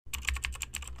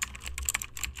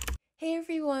Hey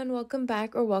everyone, welcome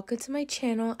back or welcome to my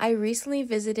channel. I recently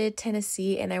visited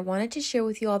Tennessee and I wanted to share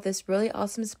with you all this really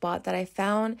awesome spot that I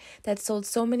found that sold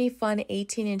so many fun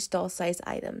 18-inch doll size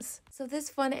items. So this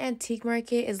fun antique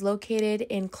market is located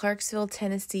in Clarksville,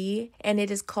 Tennessee, and it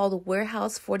is called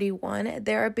Warehouse 41.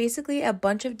 There are basically a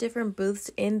bunch of different booths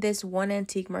in this one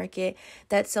antique market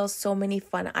that sells so many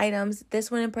fun items. This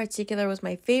one in particular was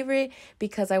my favorite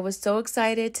because I was so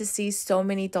excited to see so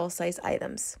many doll size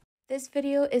items. This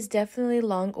video is definitely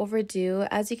long overdue.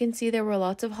 As you can see, there were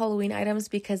lots of Halloween items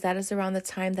because that is around the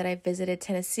time that I visited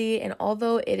Tennessee, and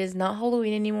although it is not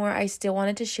Halloween anymore, I still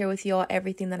wanted to share with you all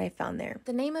everything that I found there.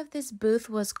 The name of this booth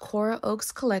was Cora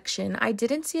Oaks Collection. I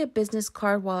didn't see a business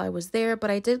card while I was there,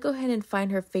 but I did go ahead and find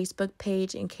her Facebook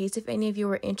page in case if any of you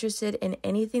were interested in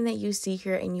anything that you see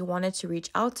here and you wanted to reach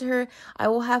out to her. I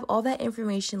will have all that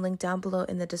information linked down below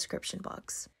in the description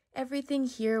box. Everything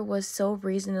here was so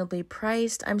reasonably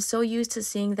priced. I'm so used to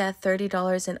seeing that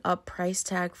 $30 and up price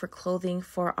tag for clothing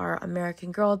for our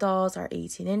American Girl dolls, our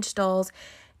 18-inch dolls.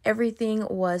 Everything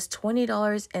was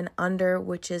 $20 and under,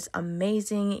 which is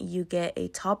amazing. You get a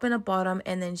top and a bottom,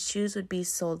 and then shoes would be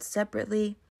sold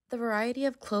separately. The variety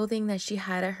of clothing that she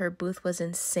had at her booth was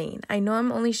insane. I know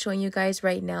I'm only showing you guys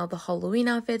right now the Halloween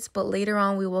outfits, but later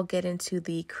on we will get into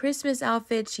the Christmas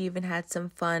outfits. She even had some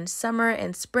fun summer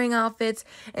and spring outfits.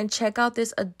 And check out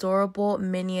this adorable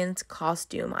Minions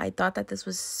costume. I thought that this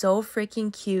was so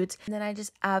freaking cute. And then I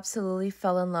just absolutely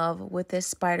fell in love with this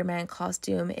Spider-Man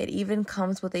costume. It even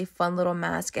comes with a fun little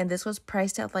mask, and this was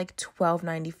priced at like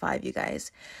 $12.95, you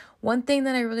guys. One thing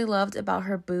that I really loved about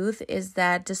her booth is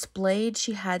that displayed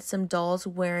she had some dolls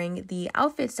wearing the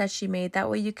outfits that she made. That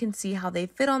way you can see how they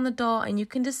fit on the doll and you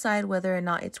can decide whether or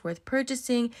not it's worth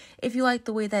purchasing if you like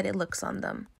the way that it looks on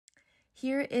them.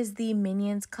 Here is the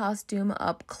Minions costume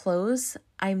up close.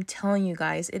 I'm telling you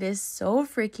guys, it is so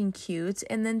freaking cute.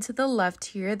 And then to the left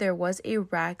here, there was a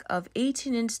rack of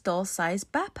 18-inch doll size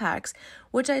backpacks,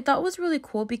 which I thought was really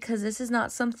cool because this is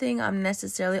not something I'm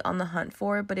necessarily on the hunt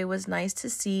for, but it was nice to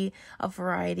see a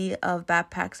variety of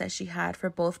backpacks that she had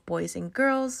for both boys and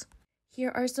girls.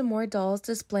 Here are some more dolls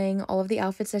displaying all of the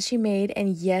outfits that she made. And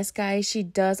yes, guys, she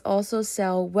does also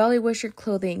sell Welly Wisher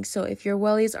clothing. So if your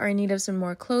wellies are in need of some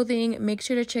more clothing, make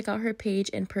sure to check out her page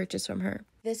and purchase from her.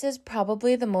 This is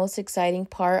probably the most exciting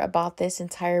part about this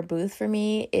entire booth for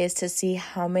me, is to see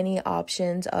how many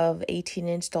options of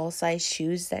 18-inch doll size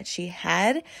shoes that she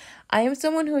had. I am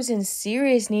someone who is in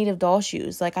serious need of doll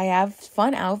shoes. Like, I have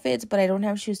fun outfits, but I don't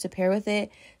have shoes to pair with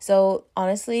it. So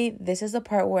honestly, this is the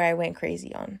part where I went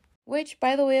crazy on. Which,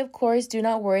 by the way, of course, do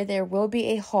not worry, there will be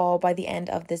a haul by the end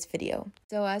of this video.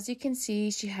 So as you can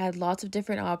see, she had lots of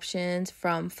different options,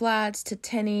 from flats to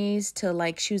tennies to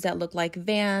like shoes that look like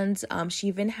Vans. She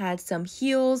even had some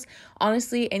heels.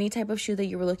 Honestly, any type of shoe that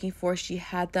you were looking for, she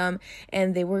had them,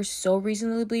 and they were so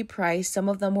reasonably priced. Some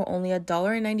of them were only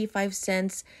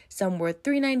 $1.95, some were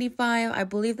 $3.95. I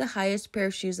believe the highest pair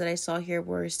of shoes that I saw here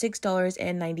were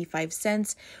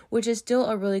 $6.95, which is still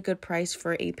a really good price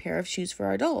for a pair of shoes for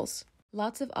our dolls.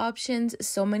 Lots of options,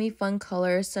 so many fun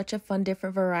colors, such a fun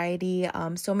different variety,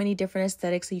 so many different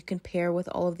aesthetics that you can pair with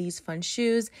all of these fun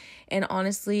shoes. And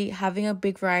honestly, having a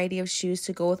big variety of shoes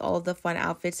to go with all of the fun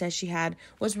outfits that she had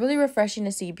was really refreshing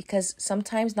to see, because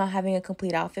sometimes not having a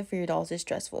complete outfit for your dolls is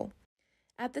stressful.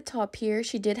 At the top here,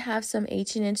 she did have some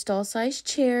 18-inch doll-sized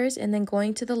chairs, and then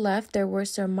going to the left, there were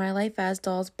some My Life As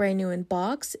dolls brand new in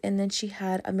box, and then she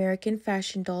had American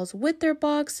Fashion dolls with their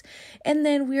box, and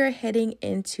then we are heading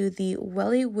into the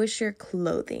Welly Wisher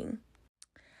clothing.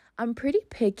 I'm pretty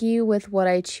picky with what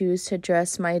I choose to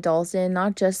dress my dolls in,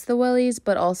 not just the wellies,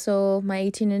 but also my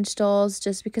 18-inch dolls,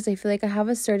 just because I feel like I have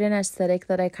a certain aesthetic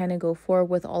that I kind of go for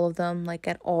with all of them, like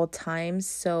at all times.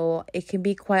 So it can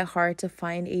be quite hard to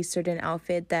find a certain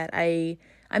outfit that I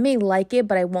may like it,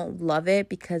 but I won't love it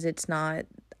because it's not,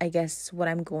 I guess, what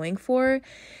I'm going for.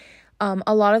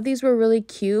 A lot of these were really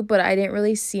cute, but I didn't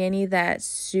really see any that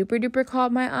super duper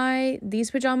caught my eye. These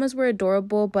pajamas were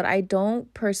adorable, but I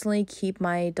don't personally keep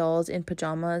my dolls in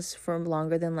pajamas for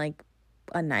longer than like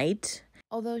a night.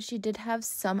 Although she did have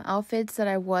some outfits that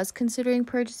I was considering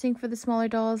purchasing for the smaller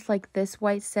dolls, like this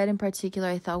white set in particular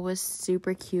I thought was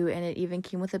super cute, and it even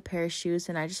came with a pair of shoes,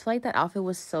 and I just feel like that outfit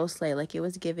was so slay. Like, it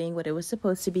was giving what it was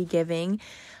supposed to be giving.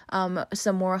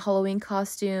 Some more Halloween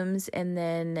costumes, and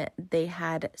then they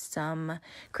had some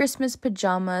Christmas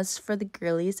pajamas for the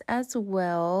girlies as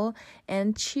well,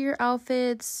 and cheer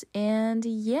outfits. And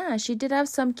yeah, she did have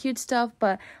some cute stuff,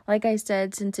 but like I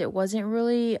said, since it wasn't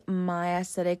really my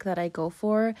aesthetic that I go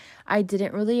for, I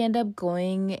didn't really end up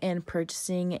going and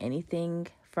purchasing anything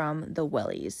from the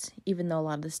wellies, even though a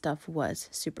lot of the stuff was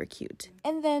super cute.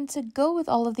 And then to go with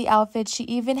all of the outfits, she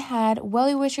even had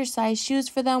welly wisher size shoes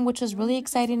for them, which was really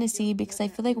exciting to see because I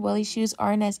feel like welly shoes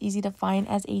aren't as easy to find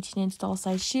as 18-inch doll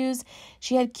size shoes.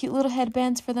 She had cute little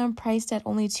headbands for them priced at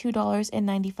only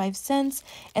 $2.95.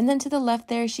 And then to the left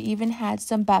there, she even had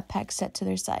some backpacks set to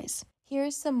their size.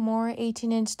 Here's some more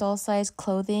 18-inch doll size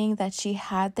clothing that she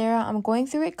had there. I'm going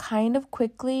through it kind of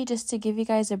quickly just to give you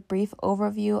guys a brief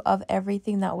overview of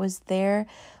everything that was there.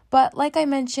 But like I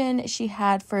mentioned, she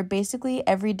had for basically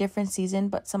every different season,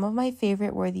 but some of my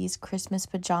favorite were these Christmas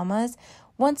pajamas.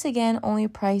 Once again, only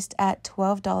priced at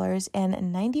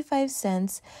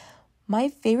 $12.95. My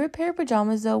favorite pair of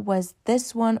pajamas, though, was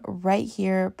this one right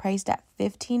here, priced at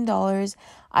 $15.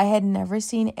 I had never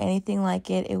seen anything like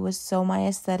it. It was so my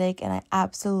aesthetic, and I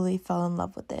absolutely fell in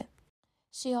love with it.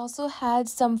 She also had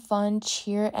some fun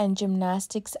cheer and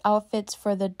gymnastics outfits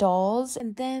for the dolls.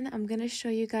 And then I'm going to show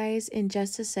you guys in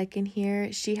just a second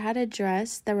here. She had a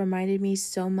dress that reminded me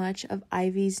so much of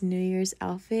Ivy's New Year's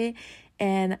outfit,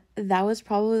 and that was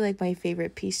probably like my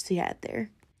favorite piece she had there.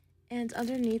 And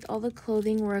underneath all the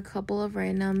clothing were a couple of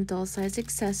random doll-sized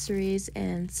accessories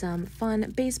and some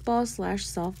fun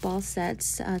baseball/softball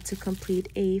sets to complete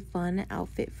a fun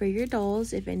outfit for your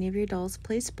dolls if any of your dolls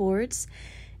play sports.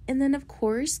 And then, of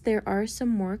course, there are some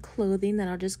more clothing that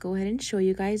I'll just go ahead and show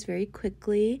you guys very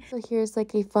quickly. So here's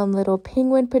like a fun little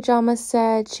penguin pajama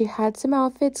set. She had some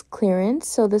outfits clearance.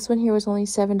 So this one here was only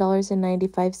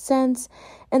 $7.95.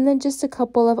 And then just a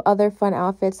couple of other fun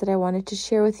outfits that I wanted to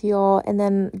share with you all. And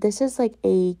then this is like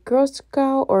a Girl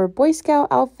Scout or Boy Scout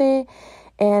outfit.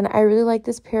 And I really like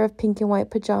this pair of pink and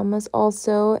white pajamas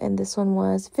also. And this one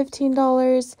was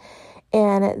 $15.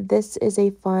 And this is a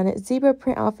fun zebra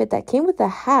print outfit that came with a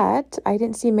hat. I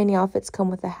didn't see many outfits come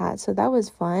with a hat, so that was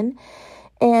fun.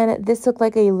 And this looked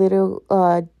like a little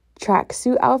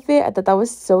tracksuit outfit. I thought that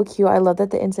was so cute. I love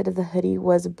that the inside of the hoodie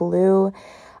was blue.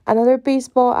 Another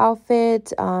baseball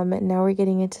outfit. Now we're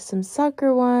getting into some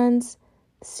soccer ones.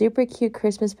 Super cute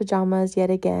Christmas pajamas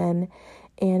yet again.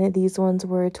 And these ones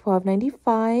were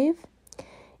 $12.95.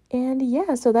 And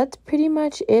yeah, so that's pretty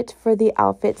much it for the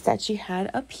outfits that she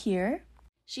had up here.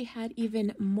 She had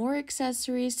even more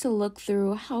accessories to look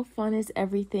through. How fun is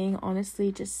everything?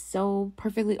 Honestly, just so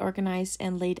perfectly organized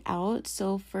and laid out.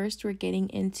 So first we're getting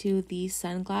into the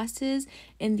sunglasses,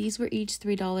 and these were each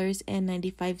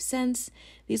 $3.95.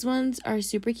 These ones are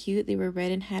super cute. They were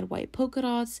red and had white polka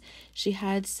dots. She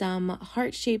had some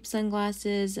heart-shaped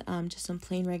sunglasses, just some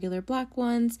plain regular black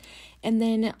ones. And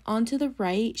then onto the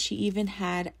right, she even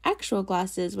had actual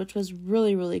glasses, which was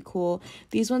really, really cool.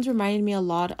 These ones reminded me a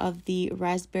lot of the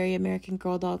Raspberry American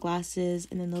Girl doll glasses.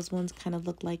 And then those ones kind of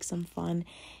look like some fun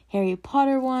Harry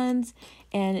Potter ones.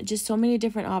 And just so many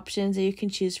different options that you can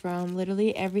choose from.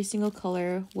 Literally every single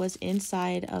color was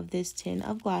inside of this tin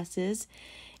of glasses.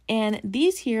 And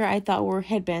these here I thought were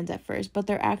headbands at first, but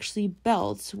they're actually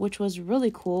belts, which was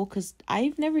really cool because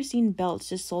I've never seen belts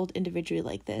just sold individually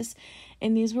like this.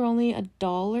 And these were only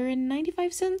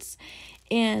 $1.95.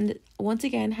 And once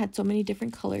again, had so many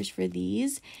different colors for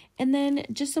these. And then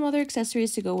just some other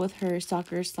accessories to go with her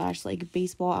soccer / like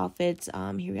baseball outfits.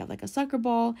 Here we have like a soccer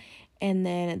ball. And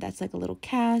then that's like a little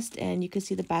cast, and you can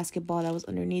see the basketball that was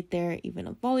underneath there, even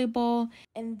a volleyball.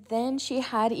 And then she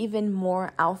had even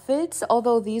more outfits,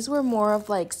 although these were more of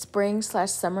like spring /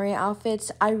 summery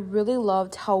outfits. I really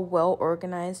loved how well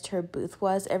organized her booth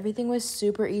was. Everything was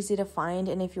super easy to find,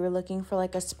 and if you were looking for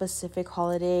like a specific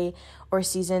holiday or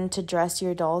season to dress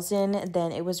your dolls in,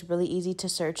 then it was really easy to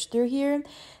search through here.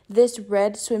 This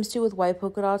red swimsuit with white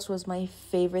polka dots was my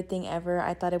favorite thing ever.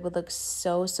 I thought it would look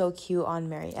so cute on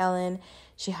Mary Ellen.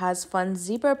 She has fun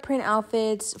zebra print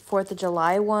outfits, 4th of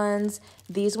July ones.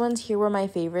 These ones here were my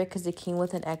favorite because it came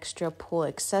with an extra pool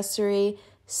accessory.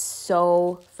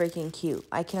 So freaking cute.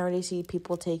 I can already see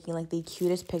people taking like the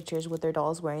cutest pictures with their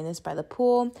dolls wearing this by the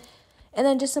pool. And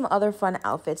then just some other fun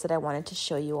outfits that I wanted to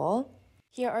show you all.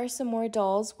 Here are some more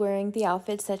dolls wearing the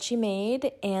outfits that she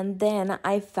made. And then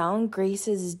I found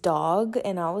Grace's dog,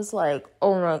 and I was like,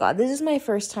 oh my god, this is my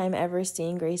first time ever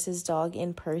seeing Grace's dog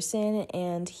in person.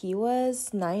 And he was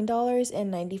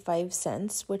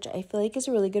 $9.95, which I feel like is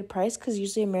a really good price because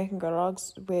usually American Girl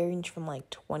dogs range from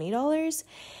like $20.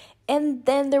 And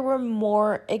then there were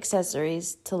more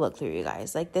accessories to look through, you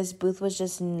guys. Like, this booth was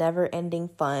just never-ending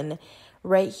fun.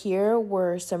 Right here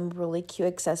were some really cute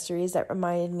accessories that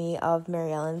reminded me of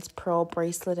Mary Ellen's pearl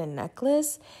bracelet and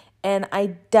necklace. And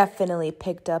I definitely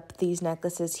picked up these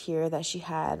necklaces here that she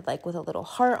had, like with a little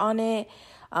heart on it.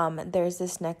 There's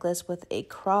this necklace with a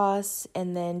cross,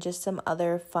 and then just some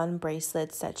other fun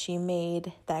bracelets that she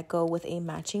made that go with a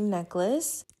matching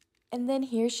necklace. And then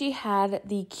here she had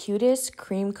the cutest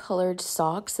cream colored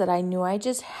socks that I knew I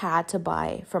just had to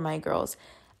buy for my girls.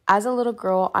 As a little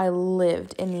girl, I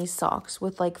lived in these socks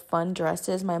with like fun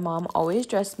dresses. My mom always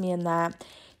dressed me in that.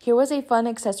 Here was a fun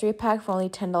accessory pack for only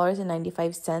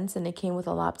 $10.95, and it came with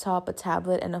a laptop, a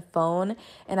tablet, and a phone.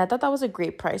 And I thought that was a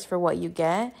great price for what you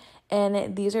get.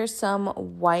 And these are some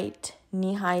white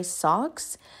knee-high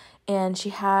socks, and she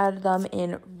had them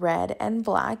in red and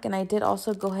black. And I did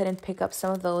also go ahead and pick up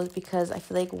some of those because I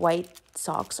feel like white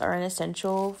socks are an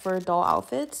essential for doll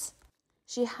outfits.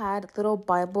 She had little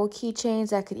Bible keychains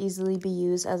that could easily be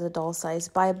used as a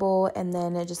doll-sized Bible, and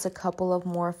then just a couple of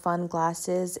more fun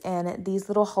glasses. And these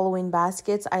little Halloween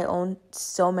baskets, I own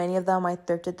so many of them. I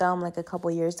thrifted them like a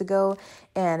couple years ago,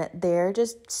 and they're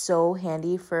just so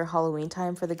handy for Halloween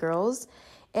time for the girls.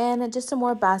 And just some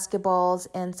more basketballs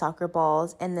and soccer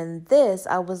balls. And then this,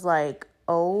 I was like,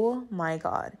 oh my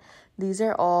god. These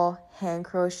are all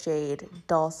hand-crocheted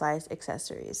doll-sized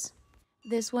accessories.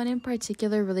 This one in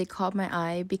particular really caught my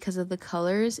eye because of the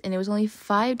colors, and it was only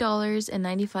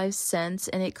 $5.95,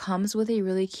 and it comes with a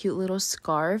really cute little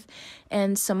scarf,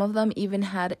 and some of them even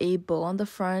had a bow on the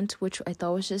front, which I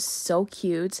thought was just so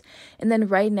cute. And then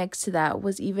right next to that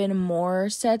was even more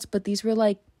sets, but these were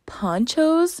like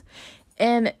ponchos,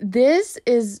 and this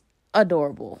is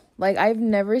adorable. Like, I've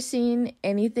never seen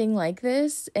anything like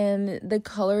this, and the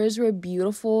colors were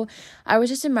beautiful. I was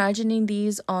just imagining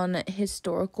these on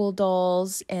historical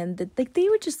dolls, and they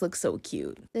would just look so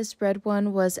cute. This red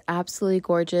one was absolutely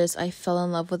gorgeous. I fell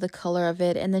in love with the color of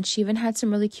it. And then she even had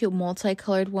some really cute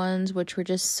multicolored ones, which were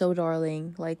just so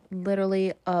darling. Like,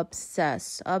 literally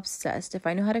obsessed. If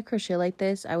I knew how to crochet like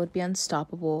this, I would be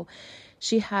unstoppable.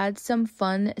 She had some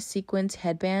fun sequins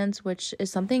headbands, which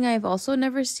is something I've also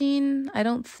never seen, I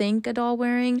don't think, a doll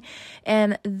wearing.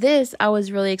 And this I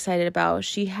was really excited about.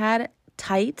 She had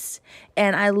tights,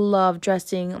 and I love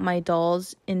dressing my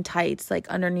dolls in tights, like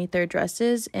underneath their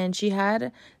dresses. And she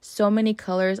had so many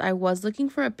colors. I was looking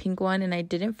for a pink one, and I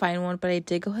didn't find one, but I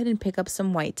did go ahead and pick up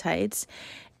some white tights.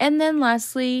 And then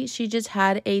lastly, she just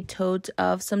had a tote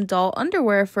of some doll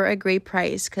underwear for a great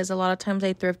price, because a lot of times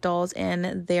I thrift dolls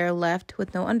and they're left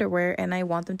with no underwear, and I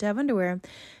want them to have underwear.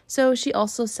 So she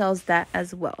also sells that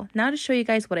as well. Now to show you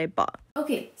guys what I bought.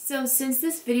 Okay, so since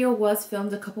this video was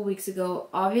filmed a couple weeks ago,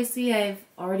 obviously I've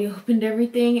already opened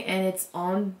everything and it's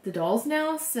on the dolls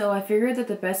now. So I figured that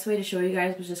the best way to show you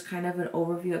guys was just kind of an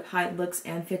overview of how it looks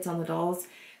and fits on the dolls.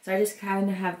 So I just kind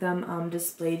of have them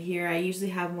displayed here. I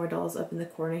usually have more dolls up in the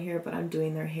corner here, but I'm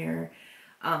doing their hair.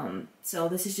 So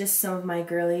this is just some of my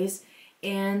girlies.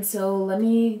 And so let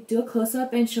me do a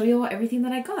close-up and show you all everything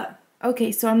that I got.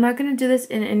 Okay, so I'm not going to do this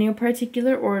in any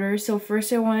particular order. So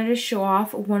first I wanted to show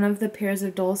off one of the pairs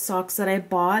of doll socks that I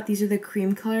bought. These are the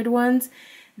cream colored ones.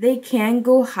 They can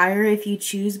go higher if you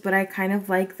choose, but I kind of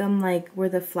like them like where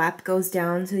the flap goes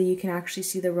down so that you can actually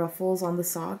see the ruffles on the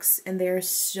socks. And they're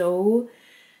so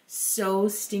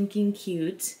stinking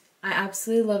cute. I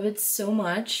absolutely love it so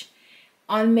much.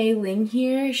 On Mei Ling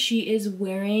here, she is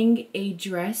wearing a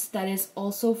dress that is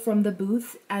also from the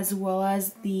booth, as well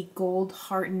as the gold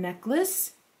heart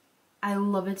necklace. I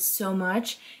love it so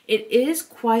much. It is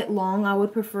quite long. I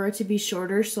would prefer it to be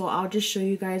shorter, so I'll just show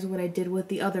you guys what I did with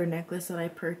the other necklace that I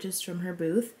purchased from her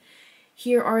booth.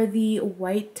 Here are the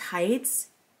white tights.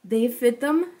 They fit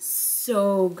them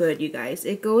so good, you guys.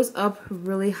 It goes up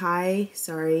really high.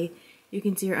 Sorry, you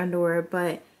can see her underwear,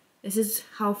 but this is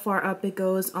how far up it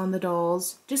goes on the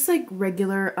dolls. Just like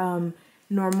regular,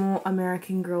 normal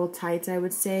American Girl tights, I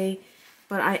would say.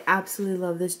 But I absolutely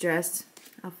love this dress.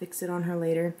 I'll fix it on her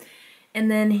later.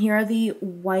 And then here are the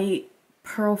white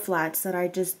pearl flats that I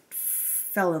just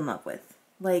fell in love with.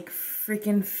 Like,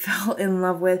 freaking fell in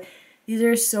love with. These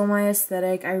are so my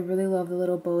aesthetic. I really love the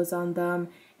little bows on them.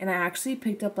 And I actually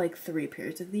picked up like 3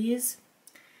 pairs of these.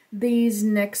 These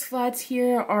next flats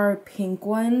here are pink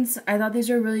ones. I thought these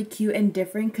were really cute and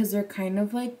different because they're kind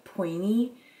of like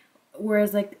pointy.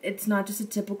 Whereas like it's not just a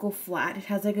typical flat. It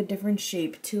has like a different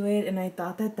shape to it. And I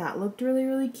thought that that looked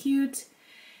really cute.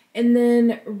 And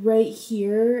then right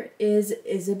here is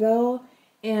Isabel.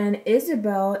 And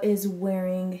Isabel is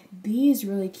wearing these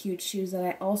really cute shoes that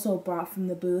I also bought from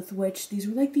the booth. Which these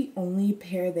were like the only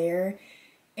pair there.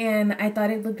 And I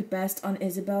thought it looked best on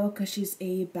Isabel because she's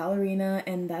a ballerina,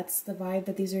 and that's the vibe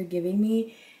that these are giving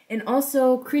me. And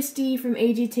also, Christy from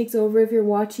AG Takes Over, if you're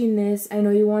watching this, I know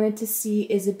you wanted to see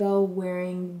Isabel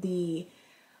wearing the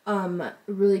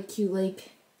really cute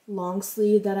like long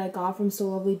sleeve that I got from So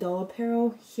Lovely Doll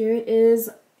Apparel. Here it is.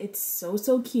 It's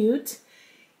so cute.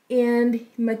 And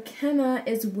McKenna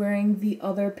is wearing the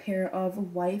other pair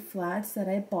of white flats that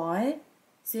I bought.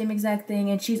 Same exact thing,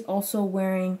 and she's also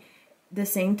wearing the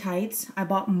same tights. I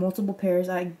bought multiple pairs.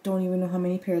 I don't even know how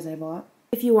many pairs I bought.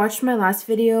 If you watched my last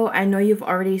video, I know you've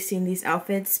already seen these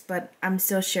outfits, but I'm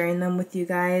still sharing them with you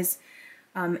guys.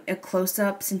 A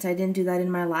close-up since I didn't do that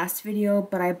in my last video,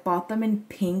 but I bought them in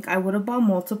pink. I would have bought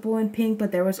multiple in pink,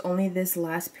 but there was only this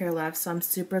last pair left, so I'm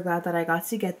super glad that I got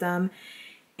to get them.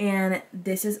 And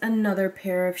this is another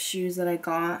pair of shoes that I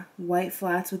got, white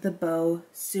flats with a bow,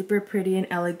 super pretty and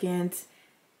elegant,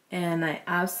 and I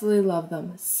absolutely love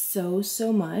them so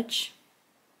much.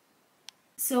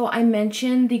 So I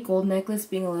mentioned the gold necklace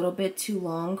being a little bit too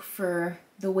long for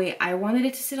the way I wanted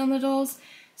it to sit on the dolls,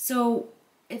 so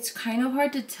it's kind of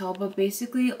hard to tell, but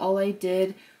basically all I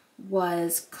did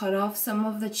was cut off some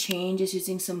of the chain just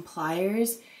using some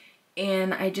pliers,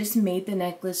 and I just made the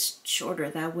necklace shorter.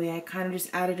 That way I kind of just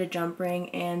added a jump ring,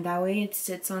 and that way it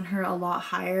sits on her a lot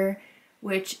higher,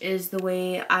 which is the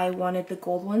way I wanted the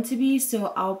gold one to be.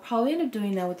 So I'll probably end up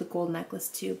doing that with the gold necklace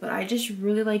too, but I just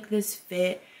really like this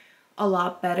fit a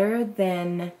lot better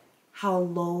than how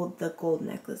low the gold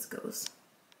necklace goes.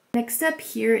 Next up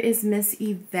here is Miss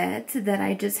Yvette that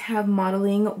I just have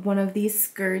modeling one of these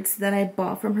skirts that I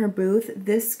bought from her booth.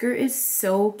 This skirt is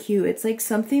so cute. It's like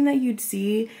something that you'd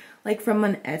see like from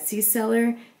an Etsy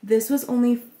seller. This was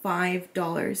only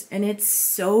 $5 and it's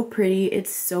so pretty.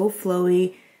 It's so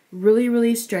flowy,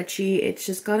 really stretchy. It's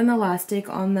just got an elastic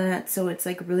on that, so it's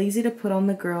like really easy to put on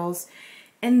the girls.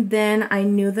 And then I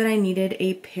knew that I needed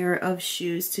a pair of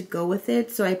shoes to go with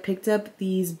it, so I picked up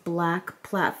these black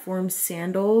platform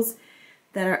sandals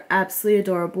that are absolutely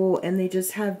adorable, and they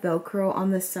just have Velcro on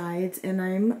the sides, and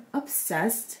I'm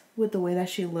obsessed with the way that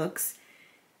she looks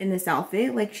in this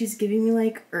outfit. Like, she's giving me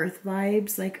like earth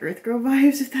vibes, like earth girl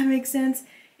vibes, if that makes sense,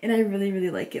 and I really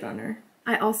like it on her.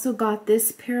 I also got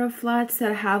this pair of flats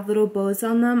that have little bows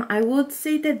on them. I would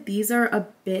say that these are a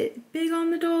bit big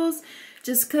on the dolls,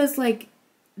 just because like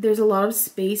there's a lot of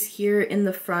space here in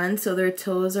the front, so their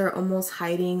toes are almost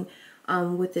hiding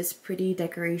with this pretty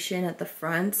decoration at the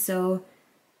front. So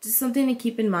just something to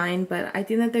keep in mind, but I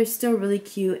think that they're still really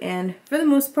cute, and for the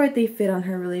most part they fit on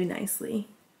her really nicely.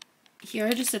 Here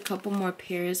are just a couple more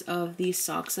pairs of these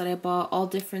socks that I bought, all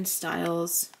different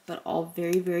styles, but all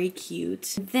very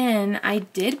cute. Then I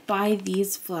did buy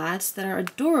these flats that are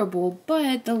adorable,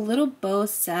 but the little bow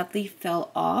sadly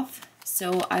fell off,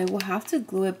 so I will have to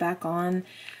glue it back on.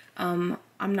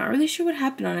 I'm not really sure what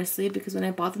happened, honestly, because when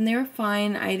I bought them they were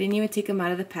fine. I didn't even take them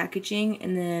out of the packaging,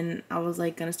 and then I was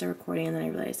like gonna start recording, and then I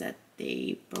realized that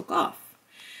they broke off.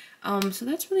 So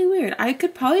that's really weird. I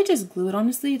could probably just glue it,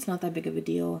 honestly. It's not that big of a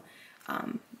deal.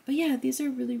 But yeah, these are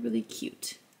really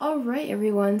cute. Alright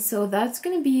everyone, so that's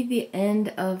going to be the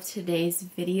end of today's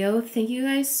video. Thank you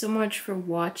guys so much for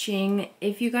watching.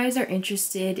 If you guys are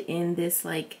interested in this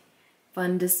like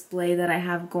fun display that I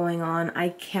have going on, I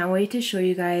can't wait to show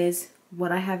you guys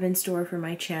what I have in store for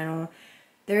my channel.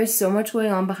 There is so much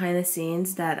going on behind the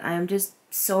scenes that I'm just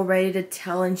so ready to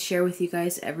tell and share with you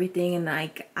guys everything, and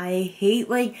like I hate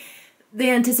like the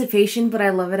anticipation, but I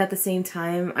love it at the same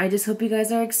time. I just hope you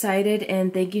guys are excited,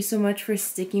 and thank you so much for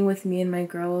sticking with me and my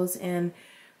girls, and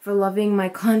for loving my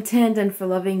content and for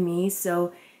loving me.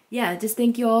 So yeah, just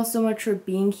thank you all so much for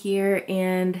being here,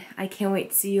 and I can't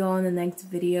wait to see you all in the next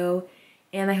video.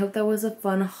 And I hope that was a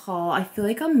fun haul. I feel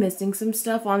like I'm missing some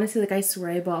stuff, honestly. Like, I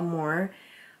swear I bought more.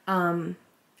 I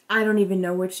don't even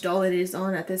know which doll it is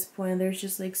on at this point. There's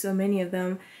just like so many of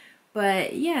them.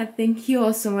 But yeah, thank you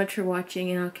all so much for watching,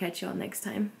 and I'll catch y'all next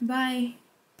time. Bye!